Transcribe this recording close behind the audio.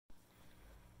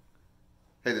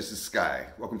Hey, this is Sky.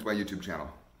 Welcome to my YouTube channel.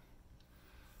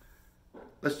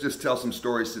 Let's just tell some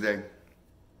stories today.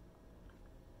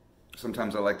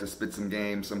 Sometimes I like to spit some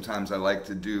game. Sometimes I like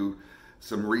to do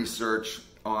some research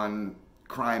on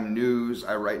crime news.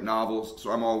 I write novels, so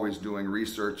I'm always doing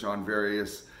research on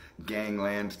various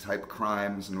gangland type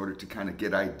crimes in order to kind of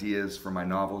get ideas for my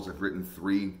novels. I've written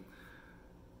 3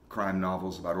 crime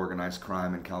novels about organized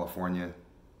crime in California,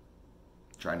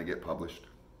 trying to get published.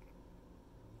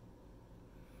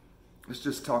 Let's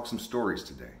just talk some stories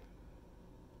today.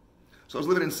 So I was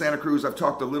living in Santa Cruz. I've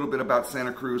talked a little bit about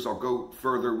Santa Cruz. I'll go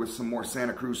further with some more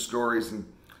Santa Cruz stories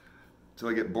until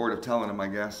I get bored of telling them, I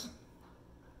guess.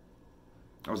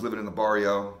 I was living in the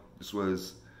Barrio. This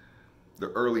was the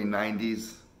early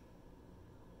 90s,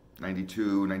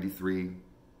 92, 93.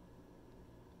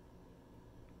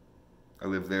 I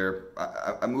lived there.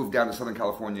 I moved down to Southern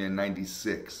California in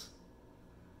 96.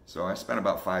 So I spent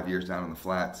about 5 years down in the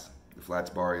Flats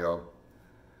Barrio.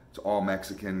 It's all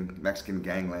Mexican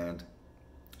gangland.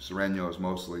 Surenos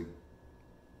mostly.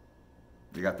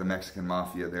 You got the Mexican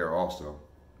mafia there also.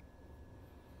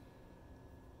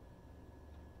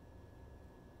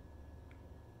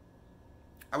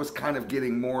 I was kind of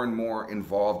getting more and more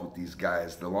involved with these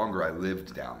guys the longer I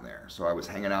lived down there. So I was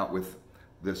hanging out with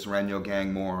the Sureno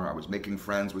gang more. I was making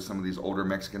friends with some of these older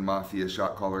Mexican mafia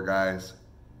shot caller guys.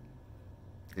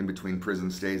 In between prison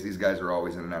stays, these guys are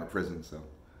always in and out of prison, so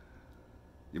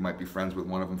you might be friends with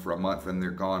one of them for a month and they're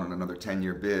gone on another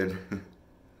 10-year bid.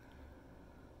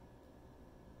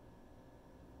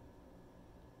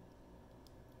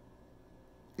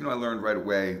 You know, I learned right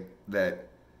away that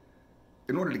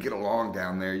in order to get along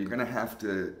down there, you're going to have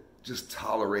to just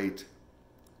tolerate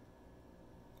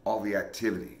all the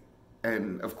activity.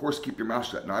 And of course, keep your mouth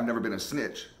shut. Now, I've never been a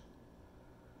snitch,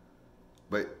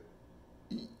 but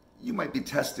you might be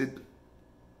tested.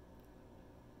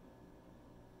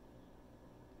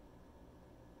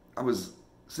 I was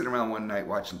sitting around one night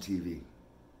watching TV.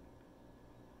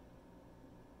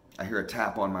 I hear a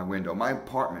tap on my window. My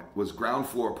apartment was ground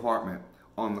floor apartment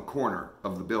on the corner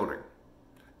of the building.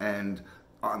 And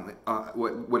on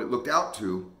what it looked out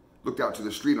to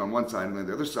the street on one side, and on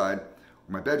the other side,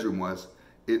 where my bedroom was,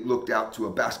 it looked out to a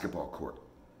basketball court.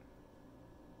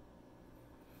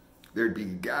 There'd be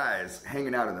guys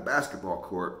hanging out in the basketball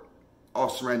court, all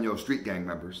Sureno street gang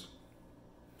members,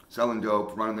 selling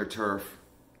dope, running their turf.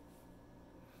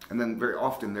 And then very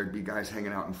often there'd be guys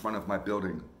hanging out in front of my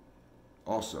building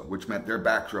also, which meant their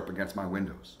backs were up against my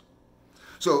windows.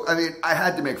 So, I mean, I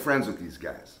had to make friends with these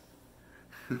guys.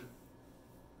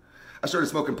 I started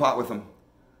smoking pot with them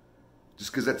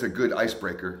just because that's a good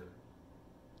icebreaker.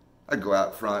 I'd go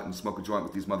out front and smoke a joint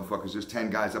with these motherfuckers. There's 10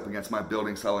 guys up against my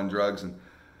building selling drugs and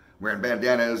wearing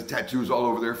bandanas, tattoos all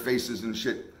over their faces and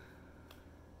shit.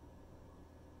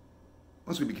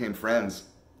 Once we became friends,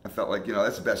 I felt like, you know,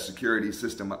 that's the best security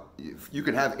system. You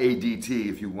can have ADT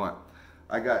if you want.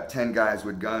 I got 10 guys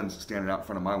with guns standing out in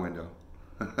front of my window.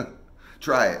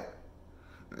 Try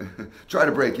it. Try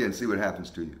to break in, see what happens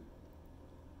to you.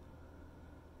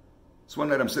 So one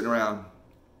night I'm sitting around.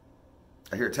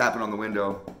 I hear tapping on the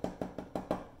window.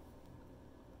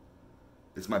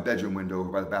 It's my bedroom window over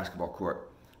by the basketball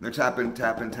court. And they're tapping,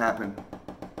 tapping, tapping.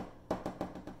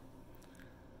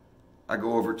 I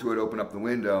go over to it, open up the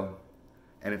window,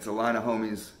 and it's a line of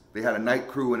homies. They had a night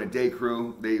crew and a day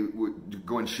crew. They would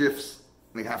go in shifts.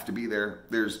 They have to be there.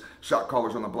 There's shot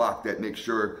callers on the block that make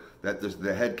sure that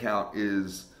the head count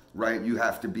is right. You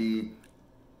have to be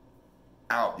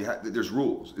out. There's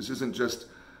rules. This isn't just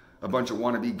a bunch of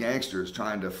wannabe gangsters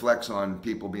trying to flex on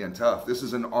people being tough. This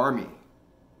is an army,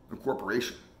 a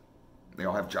corporation. They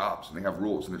all have jobs and they have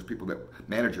rules, and there's people that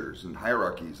managers and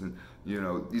hierarchies, and you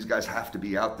know, these guys have to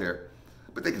be out there,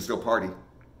 but they can still party.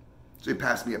 So he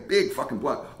passed me a big fucking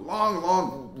blunt,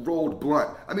 long rolled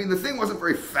blunt. I mean, the thing wasn't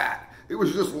very fat. It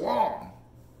was just long.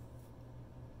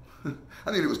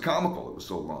 I mean, it was comical. It was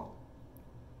so long,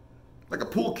 like a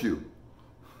pool cue.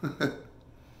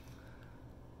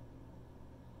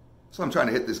 So I'm trying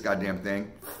to hit this goddamn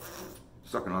thing,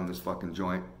 sucking on this fucking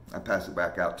joint. I pass it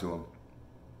back out to him.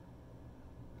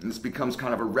 And this becomes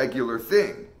kind of a regular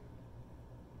thing.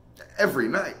 Every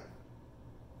night.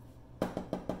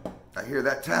 I hear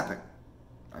that tapping.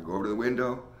 I go over to the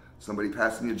window. Somebody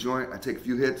passes me a joint. I take a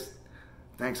few hits.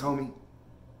 Thanks, homie.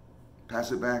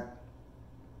 Pass it back.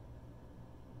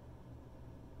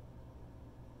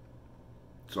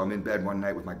 So I'm in bed one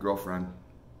night with my girlfriend.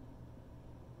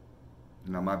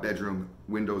 Now my bedroom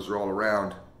windows are all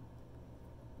around.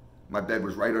 My bed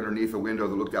was right underneath a window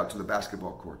that looked out to the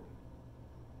basketball court.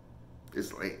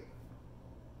 It's late.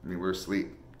 I mean, we're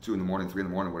asleep. 2 in the morning, 3 in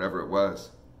the morning, whatever it was.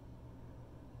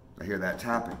 I hear that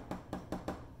tapping.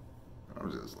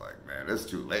 I'm just like, man, it's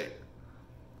too late.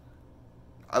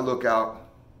 I look out.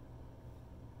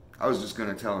 I was just going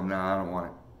to tell him, nah, I don't want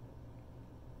it.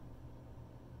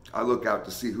 I look out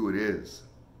to see who it is.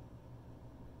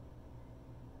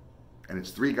 And it's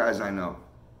 3 guys I know.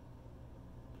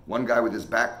 One guy with his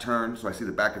back turned, so I see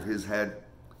the back of his head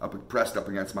pressed up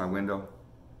against my window.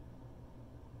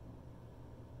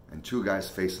 And 2 guys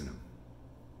facing him.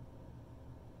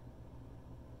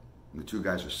 And the 2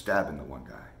 guys are stabbing the one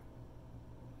guy.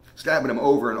 Stabbing him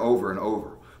over and over and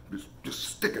over. Just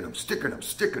sticking him, sticking him,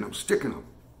 sticking him, sticking him.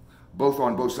 Both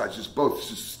on both sides, just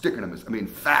sticking him. I mean,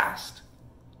 fast.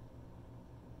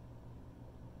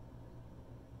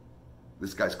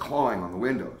 This guy's clawing on the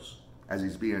windows as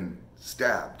he's being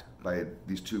stabbed by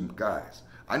these 2 guys.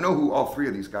 I know who all 3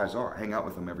 of these guys are. I hang out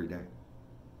with them every day.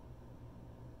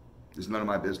 It's none of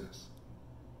my business.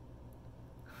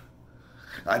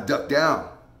 I ducked down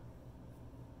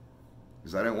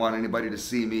because I didn't want anybody to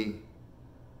see me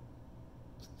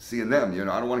seeing them. You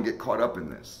know, I don't want to get caught up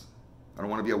in this. I don't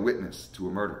want to be a witness to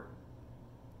a murder.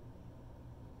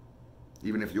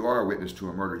 Even if you are a witness to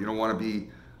a murder, you don't want to be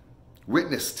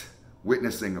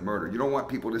witnessing a murder. You don't want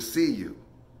people to see you.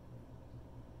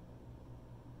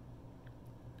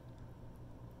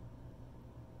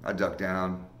 I ducked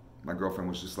down. My girlfriend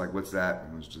was just like, what's that?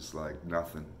 And I was just like,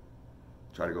 nothing.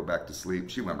 Tried to go back to sleep.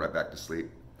 She went right back to sleep.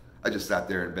 I just sat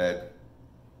there in bed,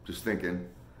 just thinking,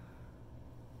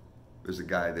 there's a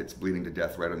guy that's bleeding to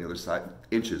death right on the other side,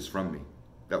 inches from me.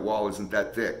 That wall isn't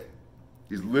that thick.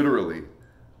 He's literally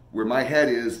where my head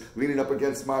is, leaning up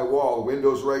against my wall,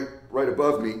 windows right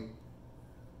above me.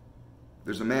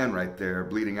 There's a man right there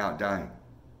bleeding out, dying.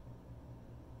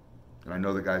 And I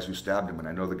know the guys who stabbed him, and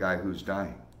I know the guy who's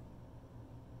dying.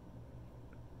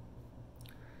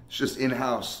 It's just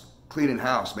in-house, cleaning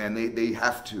house, man. They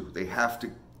have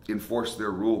to enforce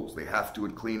their rules. They have to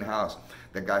clean house.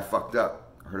 That guy fucked up.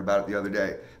 I heard about it the other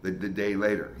day, the day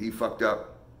later. He fucked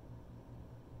up.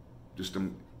 Just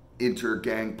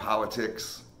inter-gang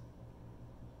politics.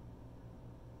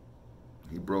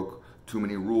 He broke too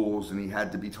many rules and he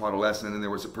had to be taught a lesson, and there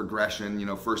was a progression. You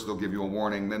know, first they'll give you a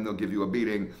warning, then they'll give you a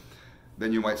beating.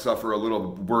 Then you might suffer a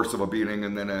little worse of a beating,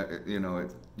 and then,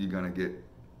 you're going to get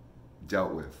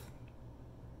dealt with.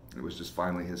 It was just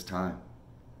finally his time.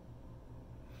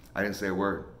 I didn't say a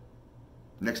word.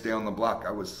 Next day on the block,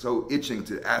 I was so itching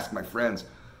to ask my friends,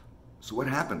 so what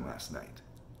happened last night?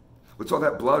 What's all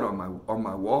that blood on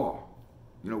my wall?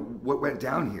 You know, what went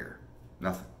down here?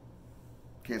 Nothing.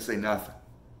 Can't say nothing.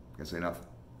 Can't say nothing.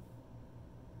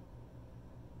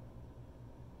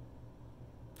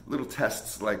 Little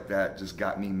tests like that just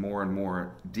got me more and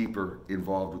more deeper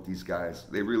involved with these guys.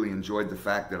 They really enjoyed the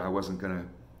fact that I wasn't going to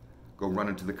go run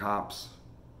into the cops,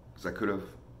 because I could have.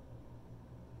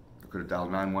 I could have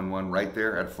dialed 911 right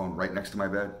there. I had a phone right next to my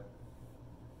bed.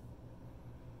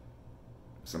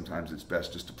 Sometimes it's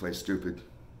best just to play stupid.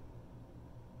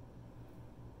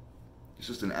 It's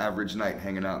just an average night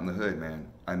hanging out in the hood,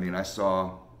 man. I mean, I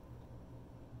saw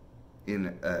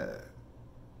in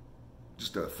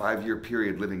just a 5-year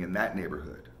period living in that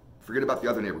neighborhood. Forget about the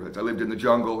other neighborhoods. I lived in the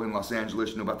jungle in Los Angeles.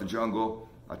 You know about the jungle?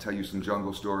 I'll tell you some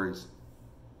jungle stories.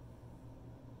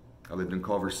 I lived in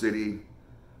Culver City.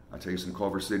 I'll tell you some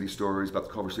Culver City stories about the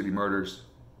Culver City murders.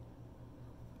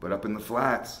 But up in the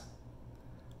flats,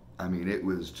 I mean, it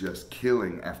was just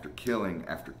killing after killing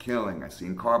after killing. I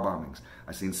seen car bombings.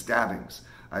 I seen stabbings.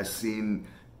 I seen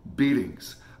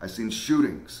beatings. I seen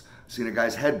shootings. I seen a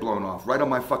guy's head blown off right on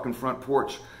my fucking front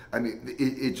porch. I mean,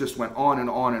 it just went on and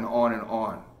on and on and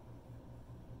on.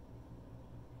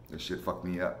 This shit fucked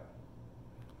me up.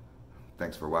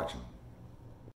 Thanks for watching.